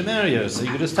that's why you should marry her. So you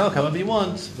can just talk however you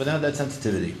want without that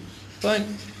sensitivity. Fine.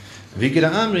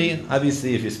 Vikira Amri,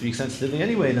 obviously if you speak sensitively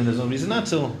anyway, then there's no reason not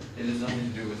to. It has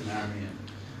nothing to do with an Aramean.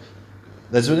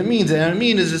 That's what it means. An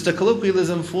Aramean is just a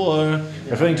colloquialism for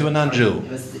referring to a non-Jew.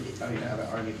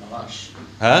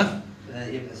 Huh?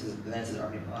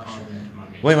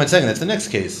 Wait 1 second, that's the next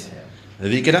case.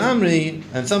 Vikira Amri,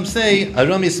 and some say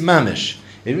Aramis Mamish.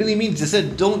 It really means they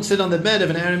said don't sit on the bed of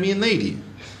an Aramean lady.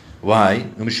 Why?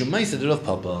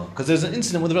 Because there's an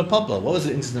incident with Rav Papa. What was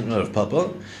the incident with Rav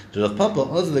Papa? Rav Papa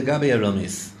also the Gabi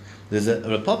Aramis.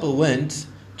 Rav Papa went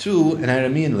to an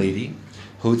Aramean lady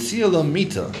who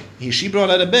mita. She brought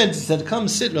out a bed and said, "Come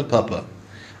sit, Rav Papa."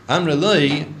 Amra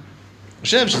Loi,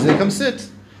 she said, "Come sit."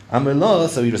 Amra Lo,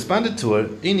 so he responded to her,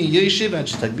 "Ini yeshiv ad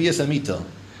shetagbiyas amita."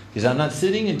 He said, "I'm not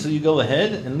sitting until you go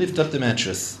ahead and lift up the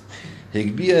mattress."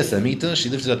 Higbiyas amita. She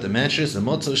lifted up the mattress. And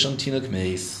motzo sham tinuk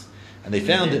meis. And they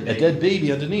found a dead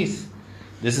baby underneath.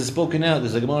 This is spoken out.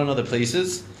 There's a Gemara in other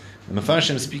places. The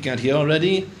Mefarshim speak out here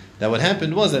already that what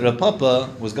happened was that Rav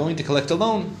Papa was going to collect a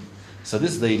loan. So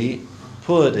this lady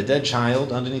put a dead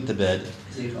child underneath the bed.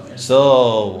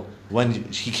 So when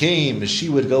he came, she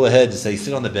would go ahead and say,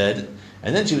 sit on the bed.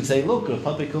 And then she would say, look, Rav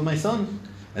Papa killed my son.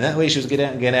 And that way she was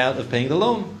get out of paying the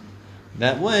loan.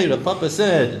 That way Rav Papa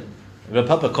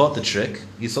caught the trick.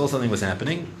 He saw something was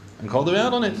happening and called her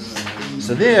out on it.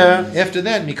 So there, after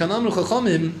that, Mikanamru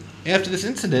Chachamim, after this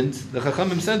incident, the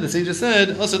Chachamim said, the sages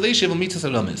said, also Leishev Mitzvah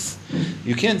Salamis.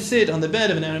 You can't sit on the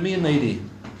bed of an Aramean lady.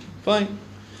 Fine.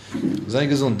 Sei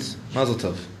gesund. Mazel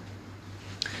tov.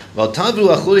 You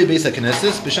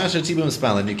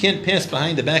can't pass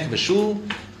behind the back of a shul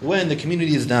when the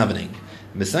community is davening.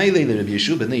 This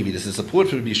is support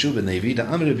for Rabbi Yeshua ben Levi, the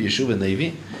Amr Rabbi Yeshua ben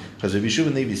Levi, because Rabbi Yeshua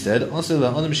ben Levi said,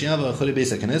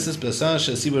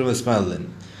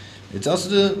 it's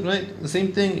also the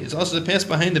same thing. It's also to pass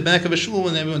behind the back of a shul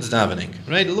when everyone's davening.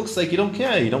 Right? It looks like you don't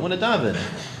care. You don't want to daven.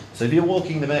 So if you're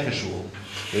walking the back of shul,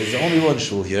 there's only one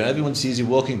shul here. Everyone sees you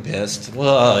walking past.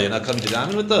 Well, you're not coming to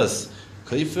daven with us.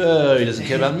 Kaifer, he doesn't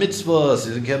care about mitzvahs. He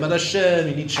doesn't care about Hashem.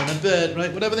 He needs Shem and Bet.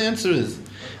 Right? Whatever the answer is.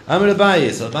 Amar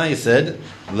Abaye, so Abaye said,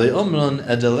 Le'omron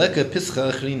adeleka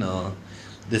pischa achrina.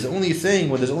 There's only saying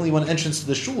when there's only one entrance to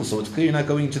the shul, so it's clear you're not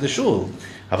going to the shul.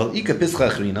 Haval ika pischa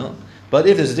achrina. But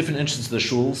if there's a different entrance to the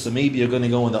shul, so maybe you're going to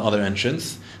go in the other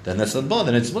entrance, then that's not bad.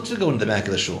 Then it's much to go in the back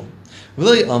of the shul. And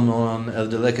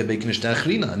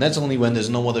that's only when there's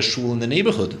no other shul in the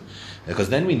neighborhood, because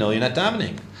then we know you're not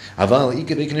davening.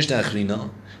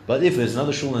 But if there's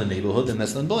another shul in the neighborhood, then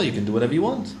that's not bad. You can do whatever you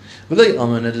want.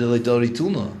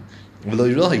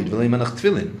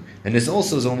 And this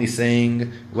also is only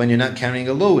saying when you're not carrying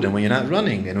a load, and when you're not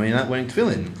running, and when you're not wearing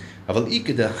tefillin. But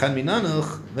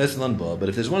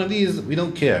if there's one of these, we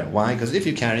don't care. Why? Because if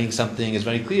you're carrying something, it's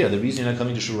very clear. The reason you're not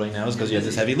coming to shul right now is because you have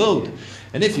this heavy load.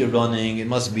 And if you're running, it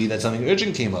must be that something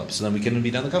urgent came up. So then we can be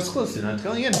down the kafschus. You're not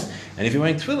going in. And if you're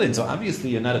wearing tefillin, so obviously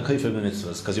you're not a kofer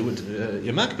b'mitzvahs because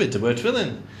you're makbid to wear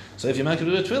tefillin. So if you're makbid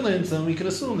to wear tefillin, so we can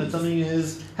assume that something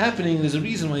is happening. There's a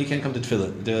reason why you can't come to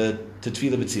tefillin, to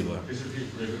tefillah b'tzibah.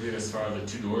 As far as the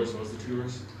 2 doors, what was the 2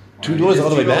 doors? 2 doors all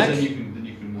the way back? Then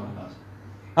you can walk past.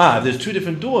 If there's 2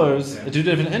 different doors, 2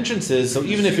 different entrances, so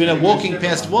even if you're not walking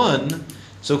past one,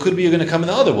 so it could be you're going to come in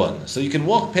the other one. So you can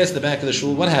walk past the back of the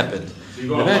shul. What happened?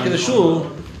 The back of the shul,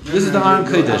 this is the Aron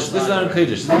Kodesh. This is Aron Kodesh.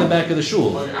 This is the back of the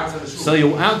shul. So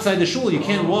you're outside the shul. You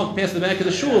can't walk past the back of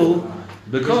the shul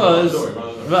because,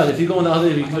 right? If you go in the other,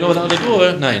 if you can go in the other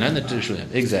door, no, you're not in the shul.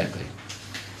 Exactly.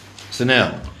 So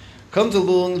now comes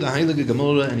along the Heilige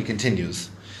Gemara and he continues.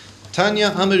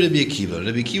 Tanya Amar Rabbi Akiva.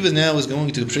 Rabbi Akiva now is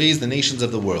going to praise the nations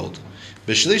of the world.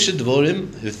 B'shleisha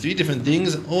dvorim, there's 3 different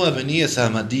things. O avaniyas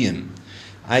ha'madiyim.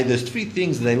 There's 3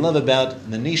 things that I love about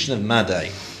the nation of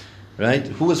Madai. Right?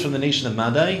 Who was from the nation of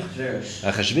Madai?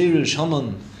 Achashverosh,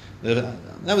 Haman.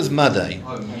 That was Madai.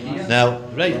 Now,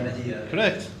 right?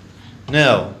 Correct.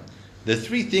 Now, the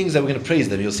 3 things that we're going to praise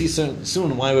them. You'll see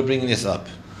soon why we're bringing this up.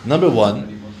 Number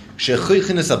 1,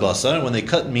 when they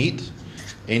cut meat,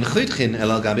 they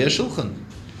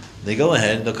go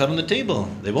ahead, they'll cut on the table.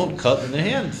 They won't cut in their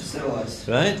hand.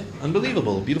 Right?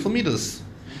 Unbelievable. Beautiful midas.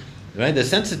 Right? They're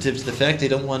sensitive to the fact they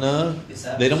don't want to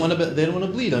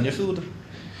bleed on your food.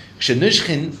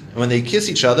 When they kiss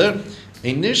each other,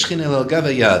 the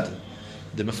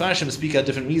Mefarshim speak out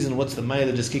different reasons. What's the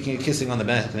ma'ila just kissing on the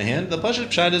back of the hand? The Pashat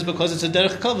Pshat is because it's a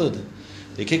derech kavod.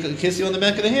 They kiss you on the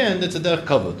back of the hand, it's a derech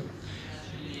kavod.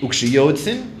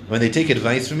 When they take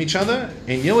advice from each other,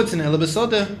 they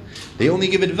only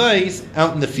give advice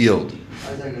out in the field.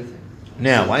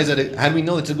 Now, why is that? How do we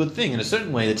know it's a good thing? In a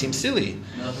certain way, that seems silly,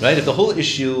 right? If the whole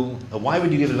issue, why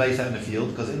would you give advice out in the field?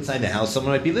 Because inside the house,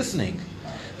 someone might be listening.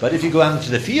 But if you go out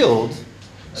into the field,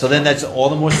 so then that's all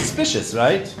the more suspicious,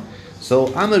 right? So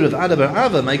Amar Rav Ada bar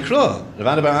Ava, Maikra. Rav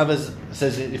Ada bar Ava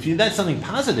says, if that's something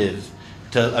positive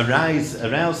to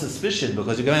arouse suspicion,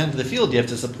 because you go out into the field, you have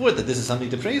to support that this is something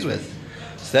to praise with.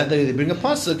 So that they bring a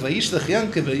pasuk, Vayishlach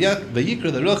Yankov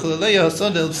vayikra l'Rachel Leah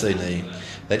Hasad el Tzeinei.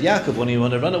 That Yaakov, when he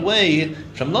wanted to run away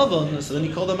from Lavan, so then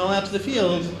he called them all out to the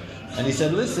field, and he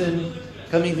said, listen,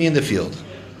 come meet me in the field.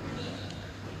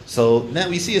 So that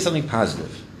we see as something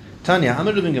positive. Tanya,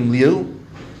 Amar Rabbi Gamliel,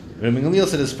 Rabbi Gamliel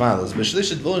said as follows, the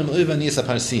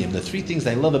 3 things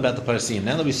I love about the Parsim.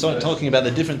 Now that we start talking about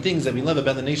the different things that we love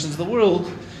about the nations of the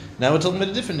world, now we're talking about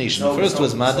a different nation. First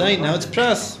was Madai, now it's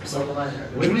Pras. Who's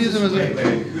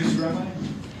Rabbi?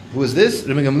 Who is this?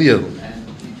 Rabbi Gamliel. And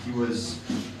he was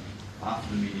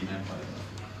after the Median Empire.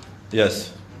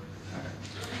 Yes.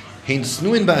 Hein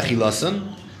snuin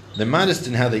ba'achilasan, they're modest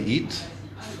in how they eat.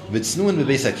 V'tsnuin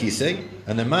b'beis hakisei,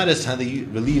 and they're modest how they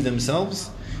relieve themselves.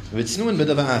 V'tsnuin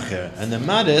b'dava acher, and they're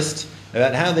modest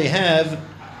about how they have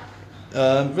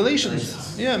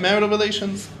relations. Yeah, marital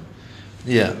relations.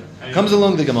 Yeah. Comes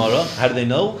along the Gemara. How do they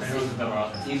know?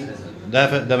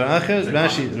 Davar acher.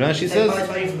 Rashi says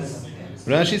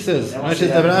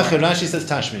davar acher. Rashi says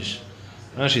tashmish.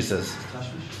 Rashi says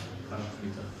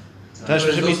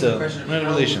tashmish mita.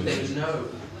 Marital relations.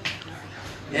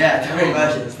 Yeah, very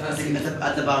much.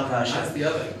 At the bottom crash. That's the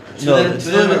other. No,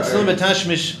 Tznuim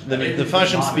B'Tashmish, the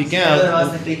Mefarshim speak out.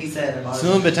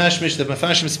 Tznuim B'Tashmish, the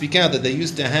Mefarshim speak out that they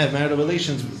used to have marital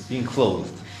relations being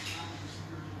clothed.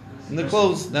 And the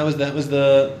clothes, that was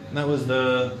the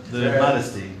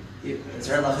modesty. Is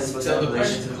there halacha supposed to have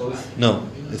relations to clothes? No,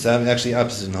 it's actually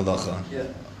opposite in halacha. Yeah.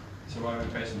 So why are we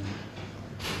praising him?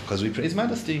 Because we praise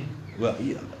modesty. Well,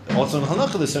 also in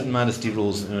halacha there's certain modesty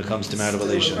rules when it comes to marital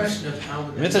relations.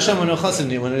 Mitzvah Hashem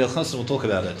when we'll talk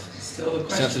about it. Still the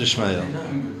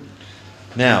question.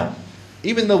 Now,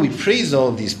 even though we praise all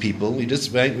of these people, we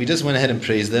just went ahead and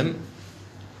praised them.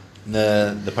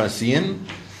 The Parsiim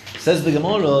says the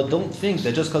Gemara, don't think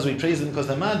that just because we praise them because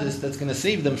they're modest, that's going to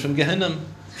save them from Gehenna.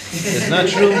 It's not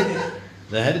true.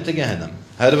 They're headed to Gehenna.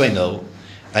 How do I know?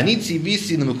 Anitzi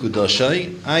visi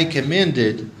l'mukudashai. I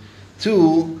commanded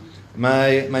to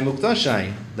my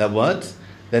mukdashai. That what?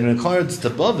 Then in regards to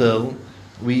Bavel,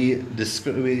 we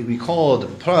called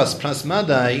pras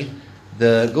madai,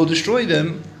 go destroy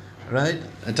them, right?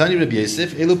 And Tani Rabbi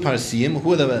Yosef, elu parsim.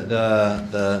 Who are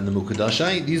the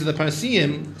mukudashai? These are the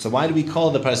parsim. So why do we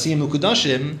call the parsim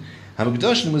mukudashim?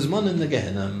 Hamukudashim was one in the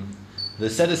Gehenna. They're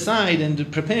set aside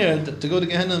and prepared to go to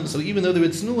Gehenna. So even though they were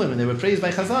tznuim and they were praised by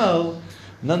Chazal,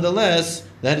 nonetheless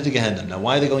they headed to Gehenna. Now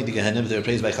why are they going to Gehenna if they were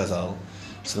praised by Chazal?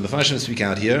 So the Mefarshim speak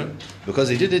out here because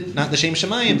they did it not the Shem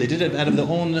Shemayim, they did it out of their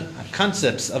own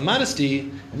concepts of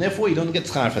modesty, and therefore you don't get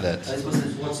tzchar for that.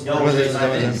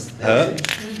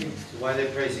 Why are they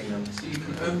praising them?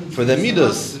 For their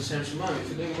midos.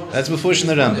 That's before in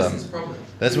the Rambam.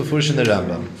 That's before in the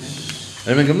Rambam.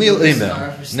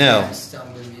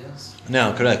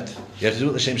 Now, correct. You have to do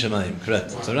it l'shem shemayim.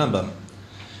 Correct. It's a Rambam.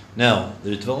 Now,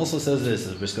 the Ritva also says this.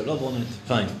 There's Brisker Rav on it.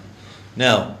 Fine.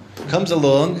 Now, comes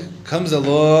along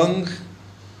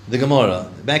the Gemara.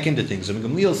 Back into things. So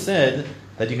Gamliel said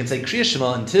that you can say Kriya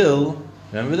Shema until,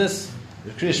 remember this?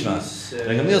 Kriya Shema.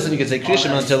 Gamliel said you can say Kriya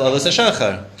Shema until Alas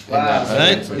HaShachar.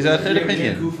 Right? He's our third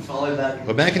opinion.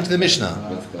 We're back into the Mishnah.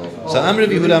 So Am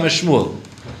Rabbi Yehuda Am Shmuel.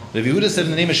 Rabbi Yehuda said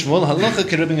in the name of Shmuel, Halacha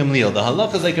ke Rabbi Gamliel. The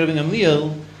halacha is like Rabbi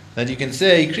Gamliel, that you can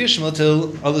say Kriya Shema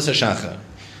till Alas HaShachar.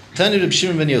 Tani Rabbi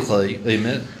Shimon ben Yochai,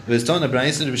 it was taught in a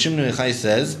brayso. Rabbi Shimon ben Yochai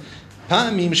says,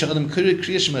 Pa'amim she'adam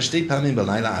Kriya Shema shtei pa'amim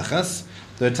b'layla achas.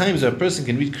 There are times where a person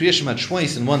can read Kriya Shema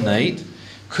twice in one night.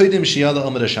 Kodim she'yala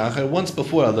Amar HaShachar, once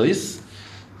before Alois,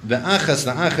 ve'achas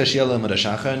la'achas she'yala Amar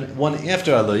HaShachar, and one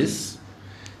after Alois.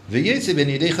 Ve'yetze ben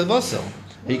yidei chavasel.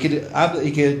 He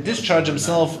could discharge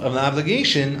himself of the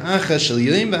obligation, achas shel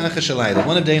yom ve'achas shel layla,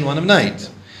 one of day and one of night.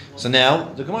 So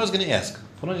now the Gemara is going to ask.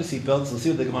 Put on your seatbelts. Let's see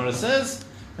what the Gemara says,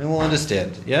 and we'll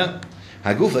understand. Yeah,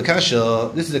 Haguf Akasha.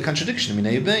 This is a contradiction.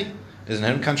 There's an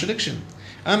inherent contradiction.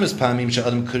 You're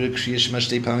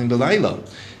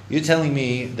telling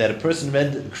me that a person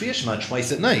read Kriya Shema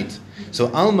twice at night. So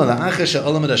Alma la'achasha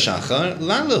Alma la'shachar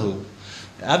lalahu.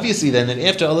 Obviously, then that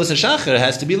after Alas HaShachar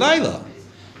has to be Laila.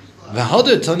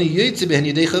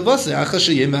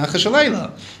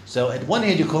 So at one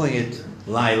hand you're calling it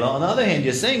Laila, on the other hand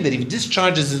you're saying that he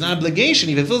discharges his obligation,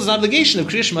 he fulfills his obligation of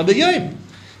Kriya Shema b'yom.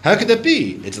 How could that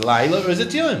be? It's Laila or is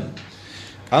it Yom?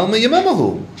 Alma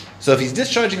Yamamahu. So if he's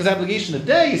discharging his obligation a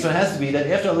day, so it has to be that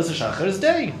after Alas HaShachar is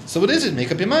day. So what is it? Make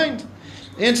up your mind.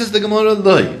 Answers the Gemara,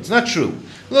 Loi. It's not true.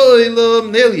 Loi lo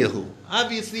Neliyahu.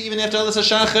 Obviously, even after Alas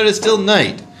HaShachar is still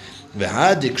night.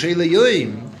 V'had dikrei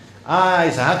le'yoim.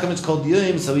 So how come it's called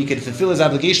Yom? So he can fulfill his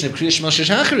obligation of Kriya Shema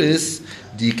Shacharis.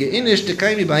 Dike inish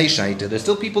dekaimi b'hai shaita. There's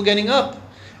still people getting up.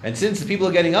 And since the people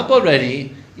are getting up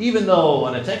already, even though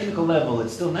on a technical level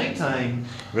it's still nighttime,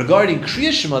 regarding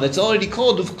Kriya Shema, that's already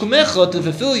called Uvkumecha to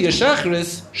fulfill your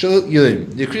Shacharis Shel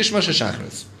Yom, your Kriya Shema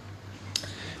Shacharis.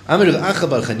 Amar Rav Acha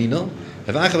bar Chanina.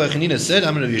 Rav Acha bar Chanina said,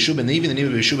 Amar Rav Yeshua ben Nevi, the name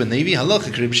of Yeshua ben Nevi,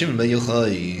 Halacha Rav Shimon ben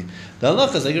Yochai. The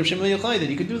halacha is like Rav Shimon ben Yochai, that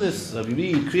you could do this. If you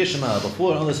read Kriya Shema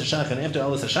before Alas HaShachar and after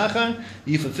Alas HaShachar,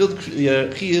 you fulfilled your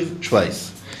Chiyuv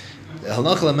twice.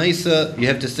 Halacha l'maisa, you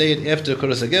have to say it after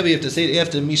Koros HaGeva, you have to say it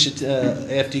after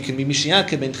after you can be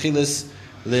Mishiyaka ben Tchilas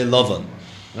le'Lavan.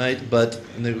 Right? But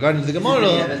regarding the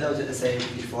Gemara...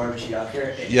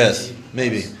 Yes,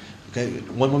 maybe. Okay,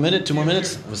 one more minute, 2 more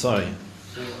minutes? I'm sorry.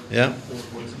 Yeah?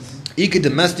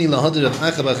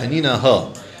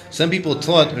 Some people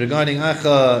taught regarding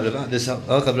this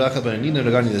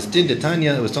regarding this din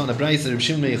Tanya. It was taught in a brayso. Rabbi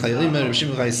Shimon ben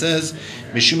Yochai says,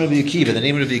 Mishum Rabbi Akiva, the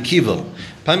name of Rabbi Akiva.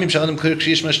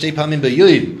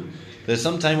 There's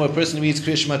some time where a person reads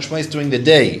Kriya Shema twice during the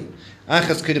day.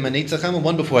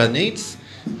 One before Neitz,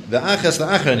 the achas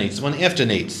la'achar Neitz, one after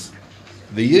Neitz.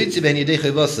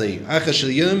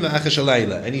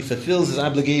 And he fulfills his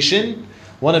obligation,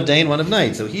 one of day and one of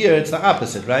night. So here it's the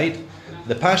opposite, right?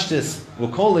 The Pashtus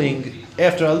we're calling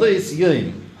after Alois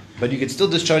Yom, but you could still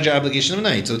discharge your obligation of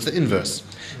night. So it's the inverse.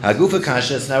 Hagufa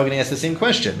Kashas. Now we're going to ask the same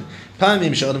question. Right?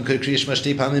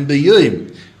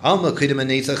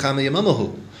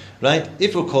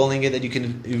 If we're calling it that you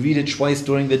can read it twice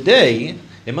during the day,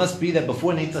 it must be that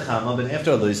before Neitzachama, but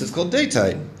after Alois it's called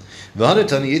daytime.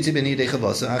 Nonetheless, you're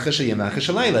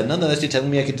telling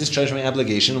me I can discharge my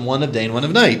obligation one of day and one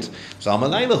of night. So I'm a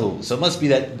Lailahu. So it must be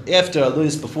that after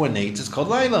Alois before Nates, it's called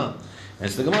Laila. And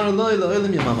it's the Gemara,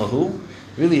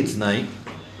 really it's night.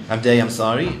 I'm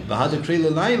sorry. And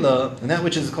that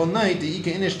which is called night,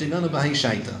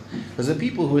 because the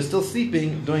people who are still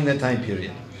sleeping during that time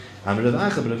period. Amar Rav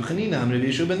Acha, Rav Chanina, Amar Rav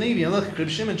Yeshua ben Levi, Halach Rav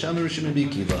Shimon, Shamar Rav Shimon ben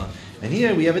Akiva. And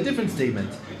here we have a different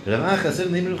statement. Rav Acha said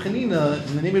in the name of Rav Chanina,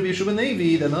 in the name of Yeshua ben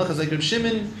Levi, that Halach is like Rav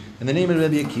Shimon, in the name of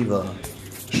Rabbi Akiva.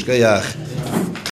 Shkayach.